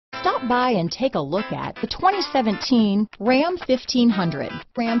Stop by and take a look at the 2017 Ram 1500.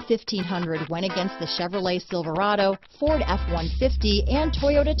 Ram 1500 went against the Chevrolet Silverado, Ford F-150, and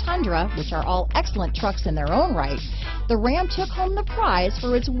Toyota Tundra, which are all excellent trucks in their own right. The Ram took home the prize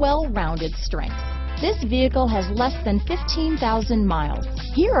for its well-rounded strengths. This vehicle has less than 15,000 miles.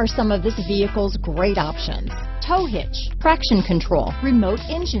 Here are some of this vehicle's great options: tow hitch, traction control, remote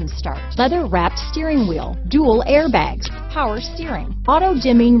engine start, leather-wrapped steering wheel, dual airbags, power steering,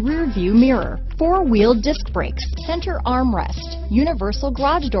 auto-dimming rear-view mirror, four-wheel disc brakes, center armrest, universal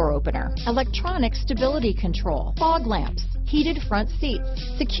garage door opener, electronic stability control, fog lamps, heated front seats,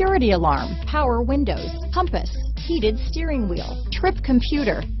 security alarm, power windows, compass, heated steering wheel, trip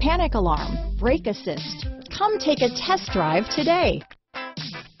computer, panic alarm, brake assist. Come take a test drive today.